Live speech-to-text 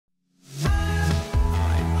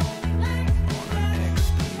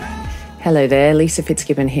Hello there, Lisa Fitz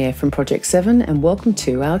here from Project 7 and welcome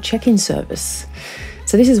to our check-in service.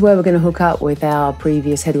 So this is where we're going to hook up with our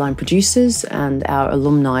previous headline producers and our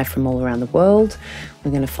alumni from all around the world.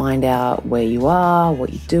 We're going to find out where you are,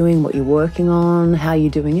 what you're doing, what you're working on, how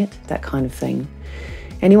you're doing it, that kind of thing.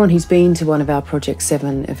 Anyone who's been to one of our Project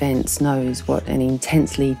 7 events knows what an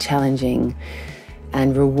intensely challenging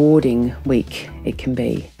and rewarding week it can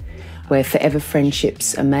be, where forever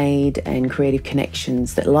friendships are made and creative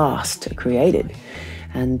connections that last are created.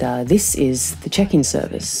 And this is the check-in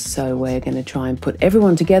service. So we're going to try and put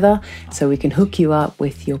everyone together so we can hook you up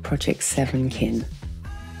with your Project 7 kin.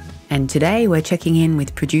 And today we're checking in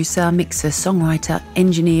with producer, mixer, songwriter,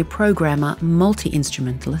 engineer, programmer,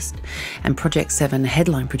 multi-instrumentalist, and Project 7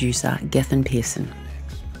 headline producer, Gethin Pearson.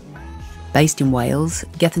 Based in Wales,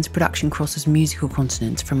 Gethin's production crosses musical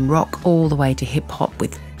continents from rock all the way to hip-hop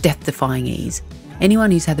with death-defying ease.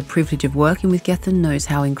 Anyone who's had the privilege of working with Gethin knows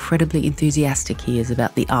how incredibly enthusiastic he is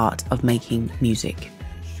about the art of making music.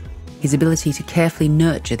 His ability to carefully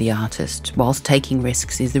nurture the artist whilst taking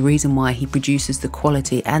risks is the reason why he produces the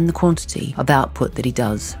quality and the quantity of output that he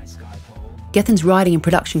does. Gethin's writing and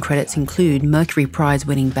production credits include Mercury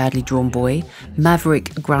Prize-winning Badly Drawn Boy, maverick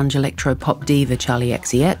grunge electro-pop diva Charlie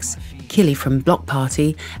XCX, Killy from Block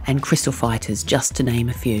Party, and Crystal Fighters, just to name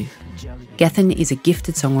a few. Gethin is a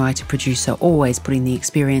gifted songwriter-producer, always putting the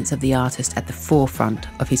experience of the artist at the forefront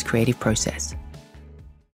of his creative process.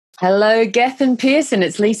 Hello, Gethin Pearson.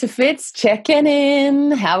 It's Lisa Fitz checking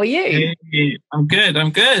in. How are you? Hey, I'm good.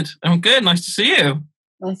 Nice to see you.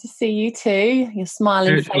 Nice to see you too. Your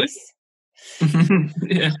smiling face.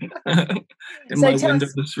 Yeah. In So my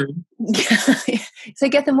windowless room. So,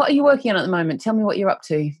 Gethin, what are you working on at the moment? Tell me what you're up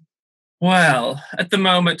to. Well, at the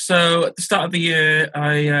moment, so at the start of the year,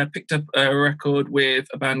 I picked up a record with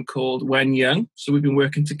a band called When Young. So we've been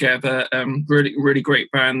working together. Really, really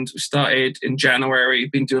great band. We started in January.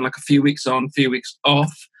 Been doing like a few weeks on, few weeks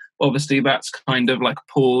off. Obviously, that's kind of like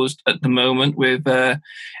paused at the moment with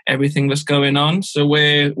everything that's going on. So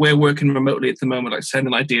we're working remotely at the moment, like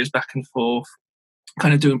sending ideas back and forth,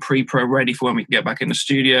 kind of doing pre-pro ready for when we can get back in the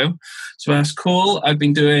studio. So that's cool. I've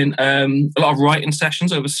been doing a lot of writing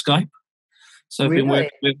sessions over Skype. So I've been working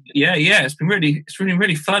with, it's been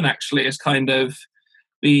really fun actually. It's kind of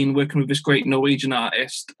been working with this great Norwegian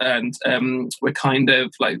artist, and we're kind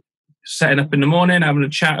of like setting up in the morning, having a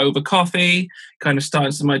chat over coffee, kind of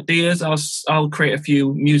starting some ideas. I'll create a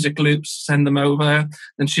few music loops, send them over,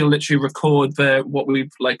 then she'll literally record what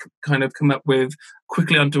we've like kind of come up with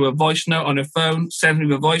quickly onto a voice note on her phone, send me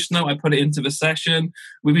the voice note, I put it into the session.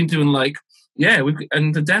 We've been doing like,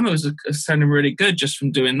 and the demos are sounding really good just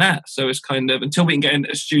from doing that. So it's kind of, until we can get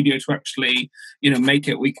into a studio to actually, make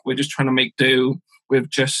it, we're just trying to make do with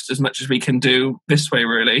just as much as we can do this way,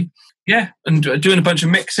 really. Yeah, and doing a bunch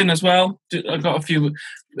of mixing as well. I've got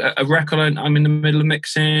a record I'm in the middle of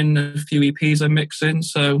mixing, a few EPs I'm mixing.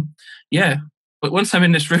 So, yeah. But once I'm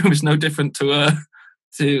in this room, it's no different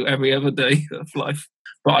to every other day of life.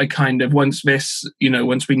 But I kind of, once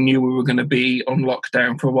we knew we were going to be on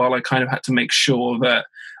lockdown for a while, I kind of had to make sure that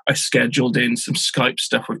I scheduled in some Skype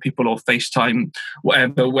stuff with people or FaceTime,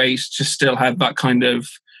 whatever ways to still have that kind of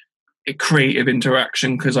creative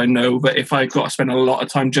interaction, because I know that if I've got to spend a lot of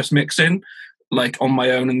time just mixing, like on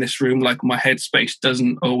my own in this room, like my headspace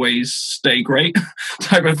doesn't always stay great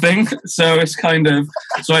type of thing. So it's kind of,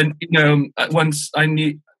 I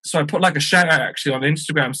put like a shout out actually on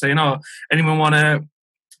Instagram saying, anyone want to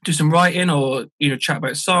do some writing or, chat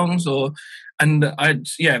about songs and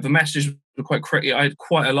the message were quite critical. I had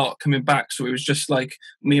quite a lot coming back. So it was just like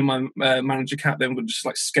me and my manager Kat then were just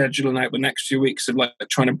like scheduling out the next few weeks of like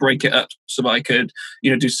trying to break it up so that I could,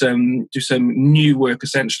 do some new work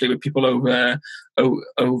essentially with people over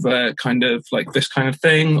kind of like this kind of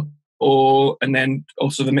thing. And then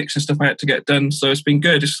also the mixing stuff I had to get done. So it's been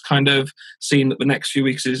good. It's kind of seeing that the next few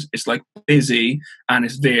weeks it's like busy and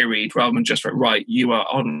it's varied rather than just like, right, you are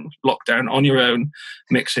on lockdown on your own,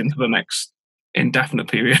 mixing for the next indefinite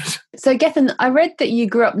period. So Gethin, I read that you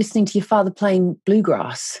grew up listening to your father playing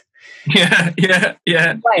bluegrass. Yeah.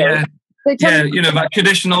 So that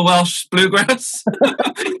traditional Welsh bluegrass.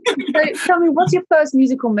 So tell me, what's your first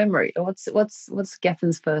musical memory? Or what's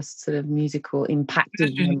Gethin's first sort of musical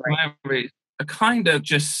impacted memory? I kind of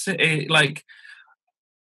just like,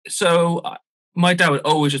 so my dad would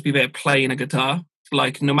always just be there playing a guitar.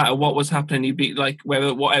 Like no matter what was happening, he'd be like,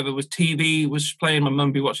 whatever was TV was playing, my mum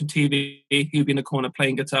would be watching TV, he'd be in the corner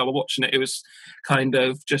playing guitar while watching it. It was kind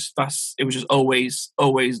of just fast. It was just always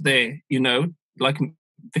there, like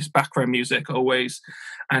this background music always.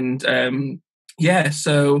 And Yeah,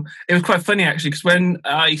 so it was quite funny actually, because when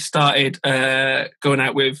I started going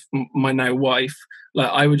out with my now wife, like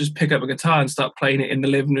I would just pick up a guitar and start playing it in the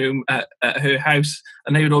living room at her house,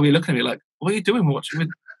 and they would all be looking at me like, "What are you doing?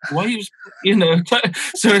 Why are you?"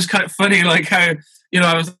 So it's kind of funny, like how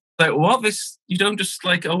I was like, "What? This? You don't just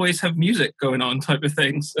like always have music going on," type of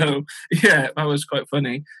thing. So yeah, that was quite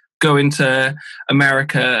funny. Going to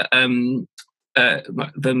America,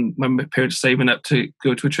 then my parents saving up to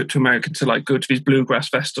go to a trip to America to like go to these bluegrass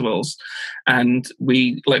festivals, and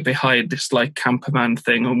they hired this like camper van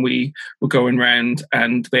thing, and we were going around,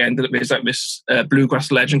 and they ended up there's like this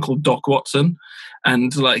bluegrass legend called Doc Watson,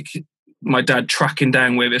 and like my dad tracking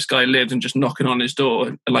down where this guy lived and just knocking on his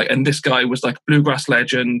door, and this guy was like bluegrass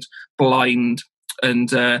legend, blind, and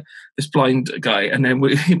this blind guy, and then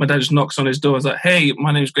my dad just knocks on his door. He's like, "Hey,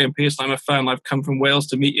 my name's Gethin Pearson. I'm a fan. I've come from Wales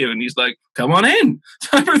to meet you." And he's like, "Come on in,"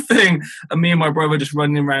 type of thing. And me and my brother just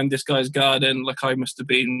running around this guy's garden. Like I must have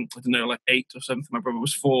been, I don't know, like 8 or something. My brother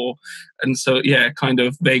was 4, and so yeah, kind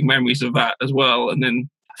of vague memories of that as well. And then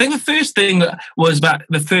I think the first thing was about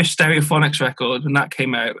the first Stereophonics record when that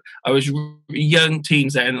came out. I was young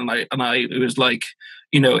teens then, and it was like,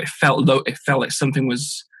 it felt like something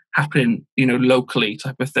was happening, locally,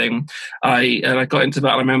 type of thing. I got into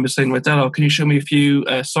that. I remember saying to my dad, "Oh, can you show me a few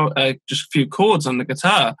just a few chords on the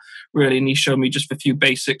guitar, really?" And he showed me just a few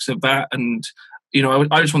basics of that, and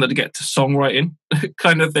I just wanted to get to songwriting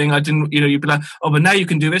kind of thing. I didn't, you'd be like, "Oh, but now you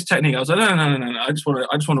can do this technique." I was like, no. I just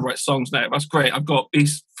want to write songs now. That's great. I've got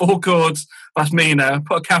these 4 chords. That's me now.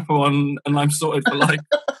 Put a capo on, and I'm sorted for life.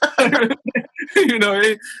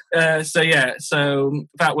 So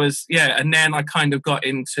that was, and then I kind of got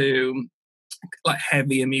into like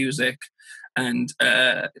heavier music and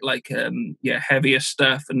heavier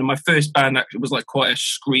stuff. And my first band actually was like quite a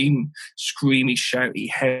screamy, shouty,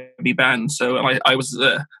 heavy band. So I was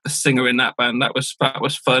the singer in that band. That was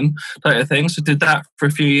fun, type of thing. So did that for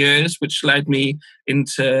a few years, which led me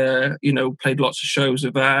into played lots of shows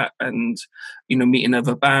of that, and meeting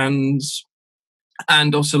other bands.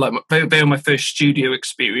 And also, like, they were my first studio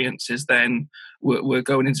experiences. Then we're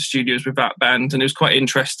going into studios with that band, and it was quite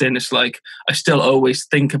interesting. It's like I still always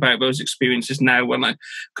think about those experiences now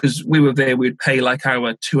because we were there, we'd pay like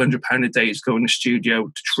our £200 a day to go in the studio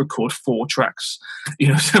to record 4 tracks,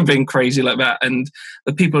 something crazy like that. And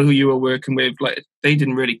the people who you were working with, like, they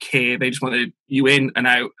didn't really care. They just wanted you in and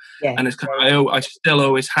out. Yeah. And it's kind of, I still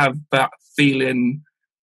always have that feeling.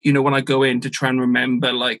 When I go in to try and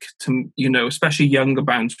remember, like, especially younger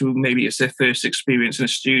bands who maybe it's their first experience in a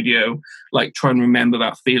studio, like, try and remember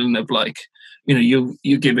that feeling of like,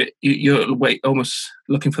 you give it, you're almost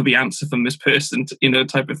looking for the answer from this person,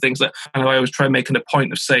 type of things. That, and I always try making a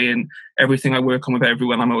point of saying everything I work on with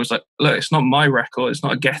everyone, I'm always like, look, it's not my record, it's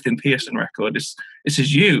not a Gethin Pearson record, this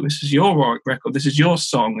is you, this is your record, this is your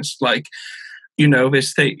song. It's like,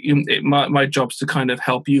 this thing, my job's to kind of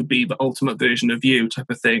help you be the ultimate version of you, type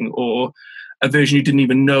of thing, or a version you didn't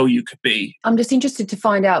even know you could be. I'm just interested to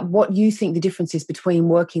find out what you think the difference is between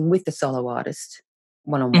working with the solo artist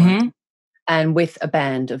one-on-one and with a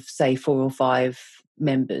band of, say, 4 or 5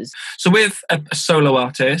 members. So with a solo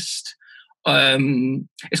artist,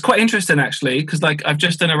 it's quite interesting actually, because like I've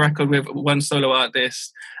just done a record with one solo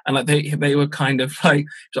artist, and like they were kind of like,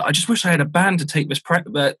 I just wish I had a band to take this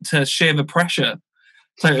to share the pressure,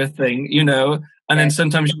 type of thing, And then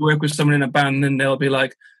sometimes you work with someone in a band, and they'll be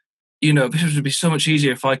like, this would be so much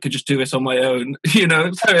easier if I could just do this on my own,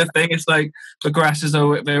 type of thing. It's like the grass is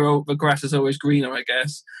always greener, I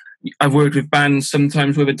guess. I've worked with bands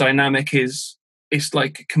sometimes where the dynamic is, it's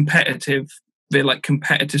like competitive. They're like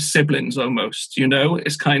competitive siblings almost,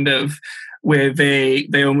 It's kind of where they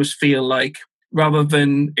almost feel like, rather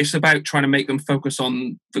than, it's about trying to make them focus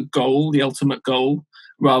on the goal, the ultimate goal,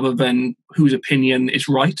 rather than whose opinion is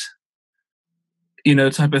right,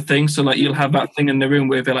 type of thing. So like you'll have that thing in the room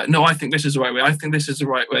where they're like, no, I think this is the right way, I think this is the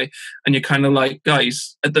right way. And you're kind of like,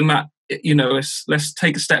 guys, at the mat, let's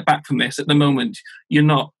take a step back from this. At the moment, you're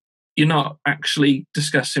not actually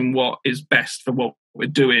discussing what is best for what we're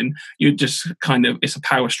doing. You're just kind of, it's a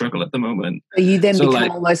power struggle at the moment. So you then become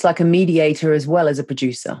almost like a mediator as well as a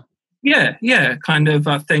producer. Yeah, kind of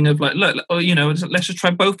a thing of like, look, let's just try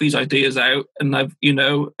both these ideas out, and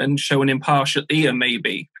and show an impartial ear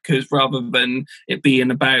maybe, because rather than it being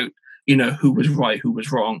about who was right, who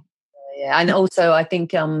was wrong. Yeah, and also I think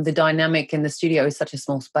the dynamic in the studio is such a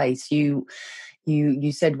small space. You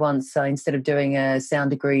said once, instead of doing a sound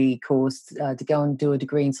degree course, to go and do a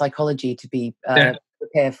degree in psychology to be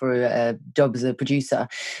prepare for a job as a producer.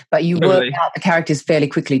 But you work out the characters fairly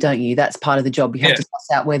quickly, don't you? That's part of the job. You have to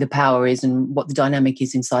suss out where the power is and what the dynamic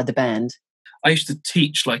is inside the band. I used to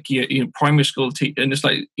teach like primary school and it's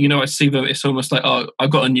like, I see them, it's almost like, oh,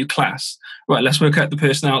 I've got a new class, right, let's work out the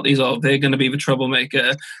personalities. Oh, they're going to be the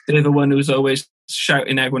troublemaker, they're the one who's always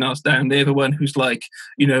shouting everyone else down, they're the one who's like,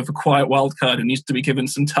 the quiet wild card who needs to be given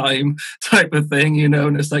some time type of thing,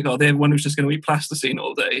 and it's like, oh, they're the one who's just going to be plasticine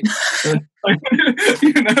all day. So,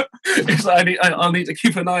 it's like I'll need to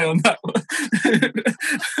keep an eye on that one.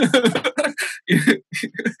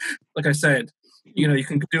 Like I said, you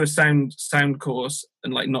can do a sound course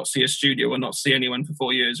and like not see a studio or not see anyone for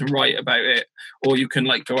 4 years and write about it, or you can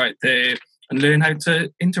like go out there and learn how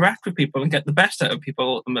to interact with people and get the best out of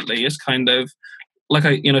people. Ultimately, it's kind of like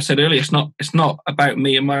I said earlier, it's not about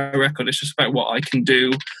me and my record, it's just about what I can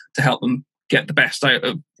do to help them get the best out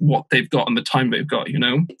of what they've got and the time they've got.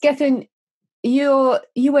 Gethin, you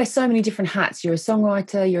wear so many different hats. You're a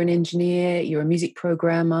songwriter, you're an engineer, you're a music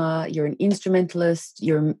programmer, you're an instrumentalist,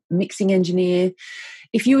 you're a mixing engineer.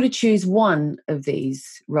 If you were to choose one of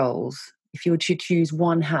these roles, if you were to choose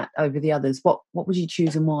one hat over the others, what would you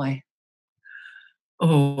choose and why?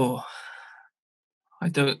 Oh, I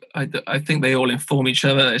think they all inform each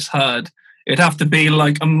other. It's hard. It'd have to be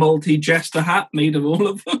like a multi-jester hat made of all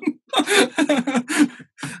of them.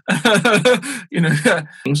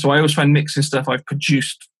 So I always find mixing stuff I've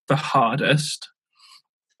produced the hardest.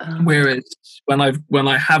 Whereas when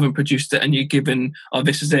I haven't produced it and you're given, oh,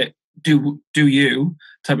 this is it, do you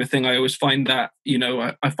type of thing, I always find that,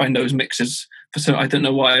 I find those mixes, so I don't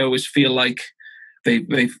know why I always feel like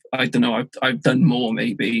they've I don't know, I've done more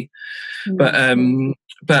maybe. But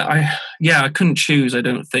I couldn't choose, I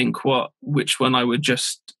don't think, which one I would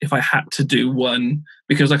just, if I had to do one,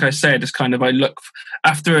 because like I said, it's kind of, I look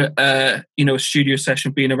after a studio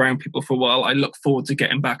session, being around people for a while, I look forward to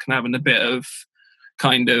getting back and having a bit of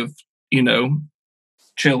kind of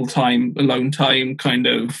chill time, alone time, kind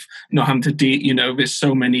of not having to there's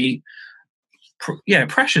so many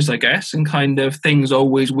pressures, I guess, and kind of things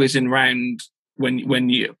always whizzing around when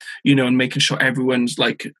you and making sure everyone's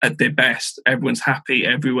like at their best, everyone's happy,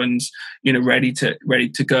 everyone's ready to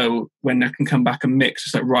go when I can come back and mix.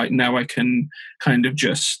 It's like, right now I can kind of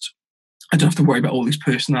just, I don't have to worry about all these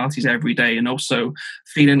personalities every day, and also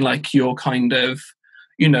feeling like you're kind of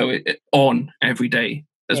on every day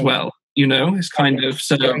as well. It's kind of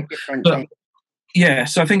so. But,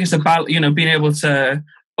 so I think it's about being able to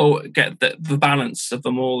get the balance of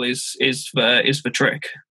them all is the trick.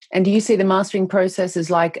 And do you see the mastering process as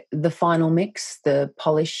like the final mix, the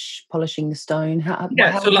polishing the stone? I've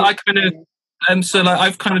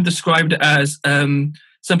kind of described it as some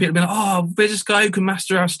people have been like, oh, there's this guy who can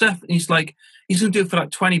master our stuff, and he's going to do it for like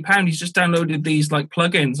 £20. He's just downloaded these like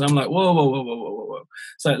plugins. I'm like, whoa.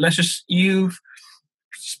 So you've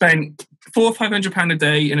spent £400 or £500 a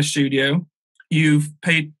day in a studio. You've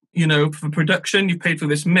paid, for production. You've paid for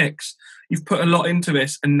this mix. You've put a lot into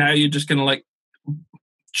this, and now you're just going to like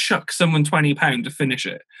chuck someone £20 to finish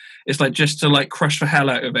it. It's like just to like crush the hell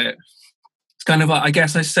out of it. It's kind of like, I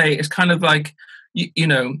guess I say, it's kind of like you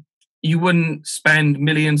wouldn't spend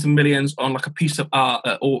millions and millions on like a piece of art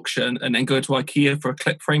at auction and then go to IKEA for a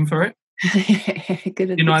clip frame for it.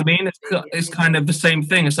 You know what I mean? It's kind of the same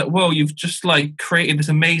thing. It's like, whoa, you've just like created this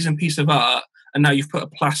amazing piece of art and now you've put a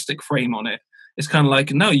plastic frame on it. It's kind of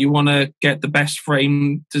like, no, you want to get the best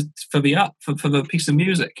frame for the art, for the piece of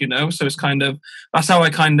music, So it's kind of, that's how I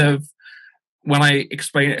kind of, when I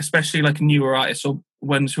explain it, especially like newer artists or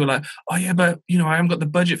ones who are like, oh yeah, but I haven't got the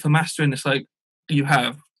budget for mastering. It's like, you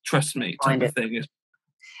have, trust me, type of thing.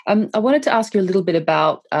 I wanted to ask you a little bit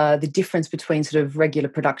about the difference between sort of regular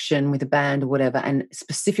production with a band or whatever, and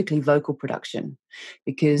specifically vocal production,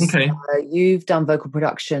 because you've done vocal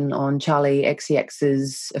production on Charlie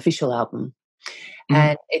XCX's official album.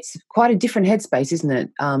 And it's quite a different headspace, isn't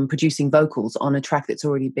it? Producing vocals on a track that's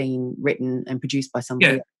already been written and produced by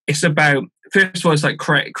somebody. Yeah, it's about, first of all, it's like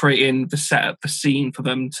creating the setup, the scene for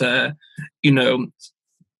them to,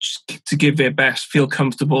 to give their best, feel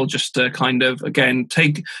comfortable, just to kind of, again,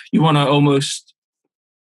 you want to almost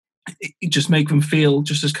just make them feel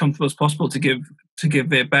just as comfortable as possible to give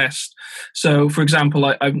their best. So, for example,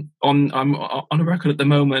 I'm on a record at the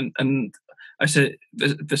moment, and I said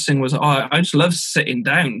the thing was, I just love sitting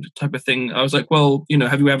down type of thing. I was like, well,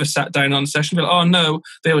 have you ever sat down on a session? Like, oh no,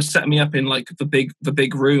 they always set me up in like the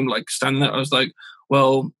big room, like standing there. I was like,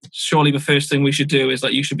 well, surely the first thing we should do is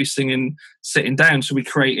like you should be singing sitting down. So we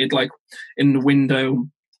created like in the window,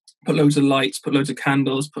 put loads of lights, put loads of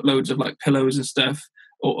candles, put loads of like pillows and stuff.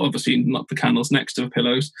 Or obviously not the candles next to the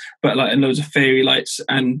pillows, but like and loads of fairy lights,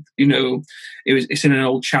 and it's in an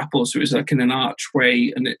old chapel, so it was like in an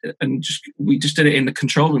archway, and we just did it in the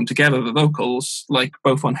control room together, the vocals, like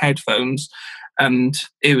both on headphones, and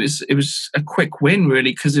it was a quick win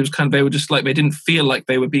really, because it was kind of, they were just like, they didn't feel like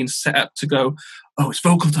they were being set up to go, oh, it's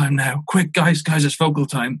vocal time now, quick guys, it's vocal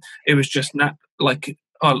time. It was just not like,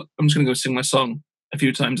 oh, I'm just gonna go sing my song a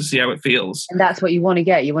few times to see how it feels. And that's what you want to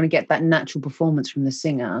get. You want to get that natural performance from the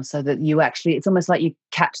singer, so that you actually, it's almost like you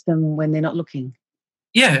catch them when they're not looking.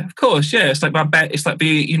 Yeah, of course. Yeah, it's like it's like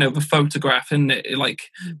the photograph, and it like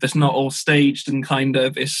that's not all staged and kind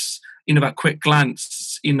of, it's that quick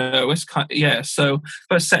glance. It's kind of, yeah. So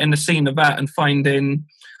first setting the scene of that and finding.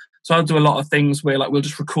 So I'll do a lot of things where like we'll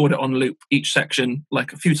just record it on loop, each section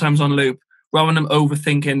like a few times on loop, rather than them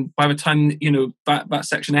overthinking. By the time that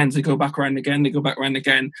section ends, they go back around again. They go back around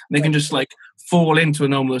again. And they can just like fall into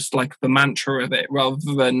an almost like the mantra of it,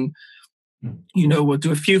 rather than. We'll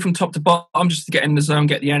do a few from top to bottom just to get in the zone,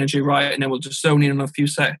 get the energy right, and then we'll just zone in on a few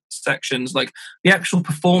sections. Like the actual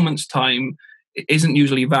performance time isn't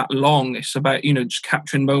usually that long. It's about just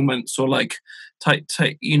capturing moments, or like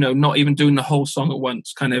not even doing the whole song at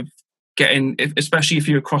once. Kind of getting, especially if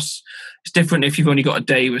you're across. It's different if you've only got a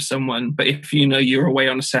day with someone, but if you're away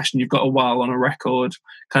on a session, you've got a while on a record,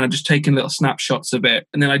 kind of just taking little snapshots of it.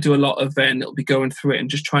 And then I do a lot of it'll be going through it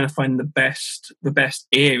and just trying to find the best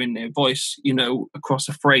ear in their voice, across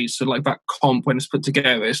a phrase. So like that comp, when it's put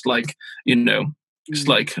together, it's like it's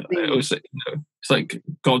like it's like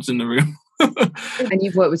God's in the room. And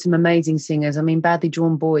you've worked with some amazing singers. I mean, Badly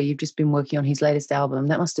Drawn Boy, you've just been working on his latest album.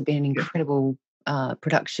 That must have been an incredible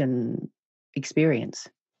production experience.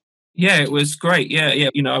 Yeah, it was great. Yeah.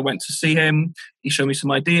 I went to see him. He showed me some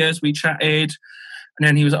ideas. We chatted, and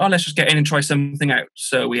then he was like, "Oh, let's just get in and try something out."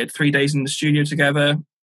 So we had 3 days in the studio together,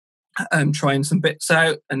 trying some bits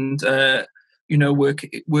out, and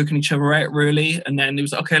working each other out really. And then it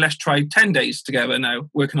was okay, let's try 10 days together now,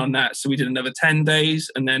 working on that. So we did another 10 days,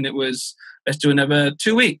 and then it was let's do another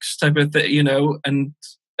 2 weeks type of thing, and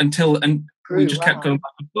we just kept going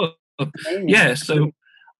back and forth. Yeah, so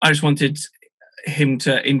I just wanted him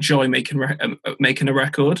to enjoy making a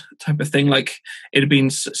record type of thing. Like it had been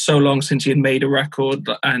so long since he had made a record,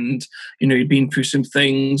 and he'd been through some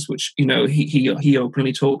things which he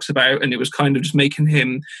openly talks about, and it was kind of just making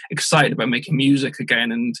him excited about making music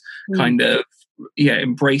again, and kind of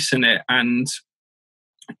embracing it. And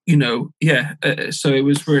so it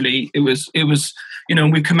was really,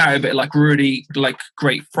 we've come out of it like really like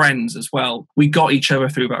great friends as well. We got each other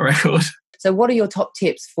through that record. So what are your top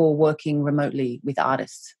tips for working remotely with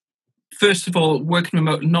artists? First of all, working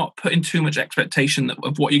remote, not putting too much expectation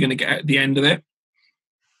of what you're going to get at the end of it.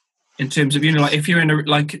 In terms of, like if you're in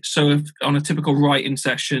if on a typical writing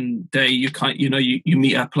session day, you you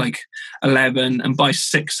meet up like 11, and by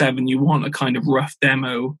 6, 7, you want a kind of rough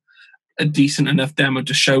demo, a decent enough demo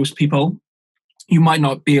to show people. You might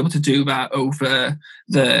not be able to do that over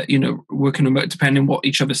the, working remote, depending on what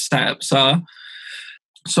each other's setups are.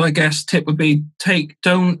 So I guess tip would be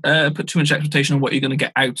don't put too much expectation on what you're going to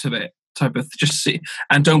get out of it, type of, just see,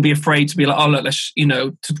 and don't be afraid to be like, oh look, let's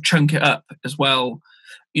to chunk it up as well,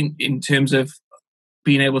 in terms of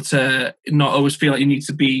being able to not always feel like you need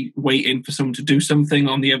to be waiting for someone to do something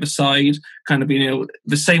on the other side, kind of being able,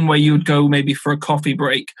 the same way you would go maybe for a coffee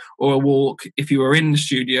break or a walk if you were in the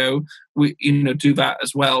studio, we do that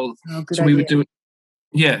as well. Oh, good so idea. We would do it.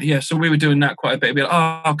 Yeah. So we were doing that quite a bit. Be like,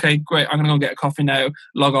 oh, okay, great. I'm going to go get a coffee now.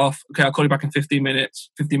 Log off. Okay, I'll call you back in 15 minutes.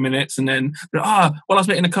 15 minutes. And then, while I was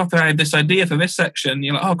making a coffee, I had this idea for this section.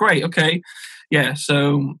 You're like, oh, great. Okay. Yeah.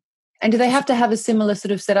 So. And do they have to have a similar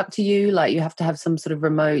sort of setup to you? Like you have to have some sort of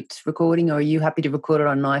remote recording, or are you happy to record it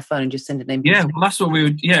on an iPhone and just send it in? Yeah, well, that's what we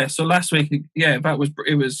would. Yeah, so last week,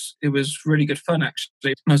 it was really good fun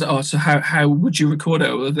actually. And I was like, oh, so how would you record it?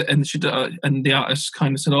 And the artist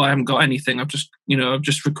kind of said, oh, I haven't got anything. I've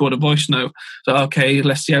just recorded a voice note. So okay,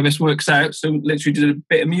 let's see how this works out. So literally did a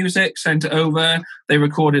bit of music, sent it over. They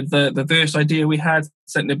recorded the verse idea we had,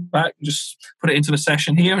 sent it back, just put it into the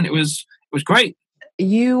session here, and it was great.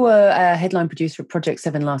 You were a headline producer at Project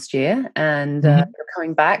 7 last year, and you're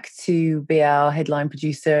coming back to be our headline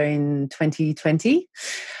producer in 2020.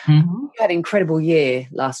 You had an incredible year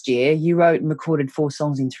last year. You wrote and recorded 4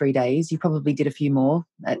 songs in 3 days. You probably did a few more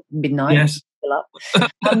at midnight. Yes.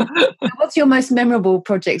 What's your most memorable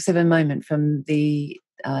Project 7 moment from the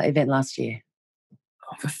event last year?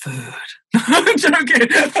 Oh, the third. I'm joking.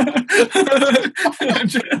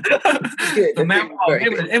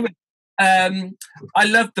 It was I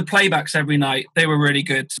loved the playbacks every night. They were really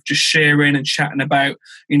good. Just sharing and chatting about,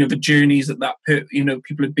 the journeys that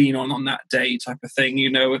people had been on that day, type of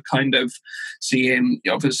thing. Kind of seeing,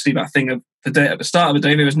 obviously, that thing of the day at the start of the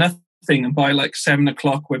day there was nothing, and by like 7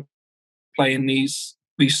 o'clock we're playing these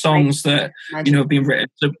these songs that have been written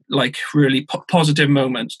to like really positive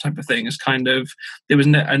moments type of thing. Is kind of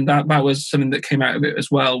and that was something that came out of it as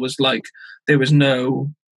well. Was like there was no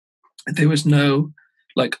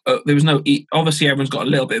obviously everyone's got a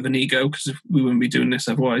little bit of an ego because we wouldn't be doing this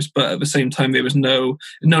otherwise, but at the same time there was no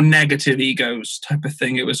negative egos type of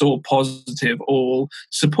thing. It was all positive, all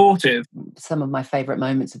supportive. Some of my favorite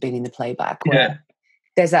moments have been in the playback where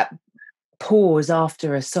there's that pause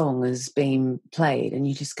after a song has been played and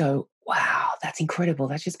you just go, wow, that's incredible,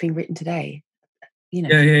 that's just been written today,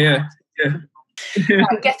 Yeah.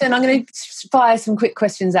 Right, Gethin, I'm going to fire some quick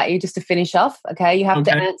questions at you just to finish off. Okay, you have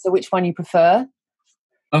to answer which one you prefer.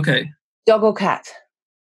 Okay. Dog or cat?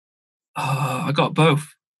 I got both.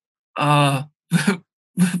 I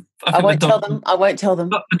won't tell them.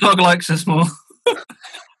 The dog likes us more.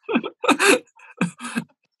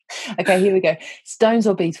 Okay, here we go. Stones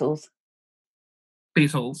or Beatles?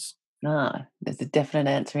 Beatles. There's a definite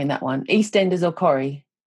answer in that one. EastEnders or Corrie?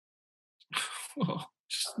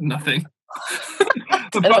 Just nothing.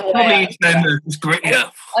 Probably EastEnders is great. Yeah.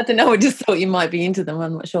 I don't know. I just thought you might be into them.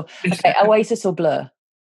 I'm not sure. Okay, Oasis or Blur?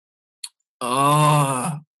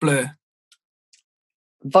 Blur.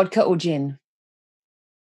 Vodka or gin?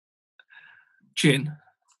 Gin.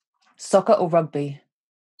 Soccer or rugby?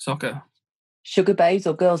 Soccer. Sugar Babes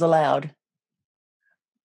or Girls Aloud?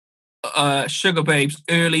 Sugar Babes,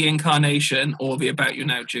 early incarnation, or the About You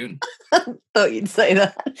Now tune. Thought you'd say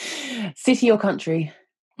that. City or country?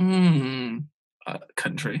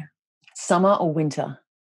 Country. Summer or winter?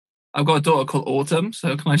 I've got a daughter called Autumn,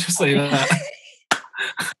 so can I just say that?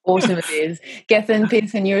 Autumn it is. Gethin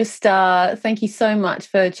Pearson, you're a star. Thank you so much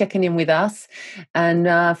for checking in with us,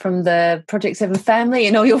 and from the Project 7 family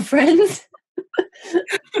and all your friends.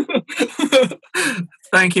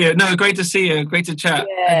 Thank you. No, great to see you. Great to chat.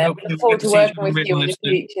 Yeah, look forward to working with you in the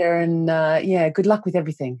future. And good luck with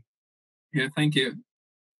everything. Yeah, thank you.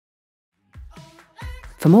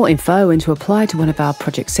 For more info and to apply to one of our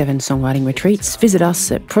Project 7 songwriting retreats, visit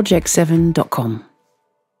us at project7.com.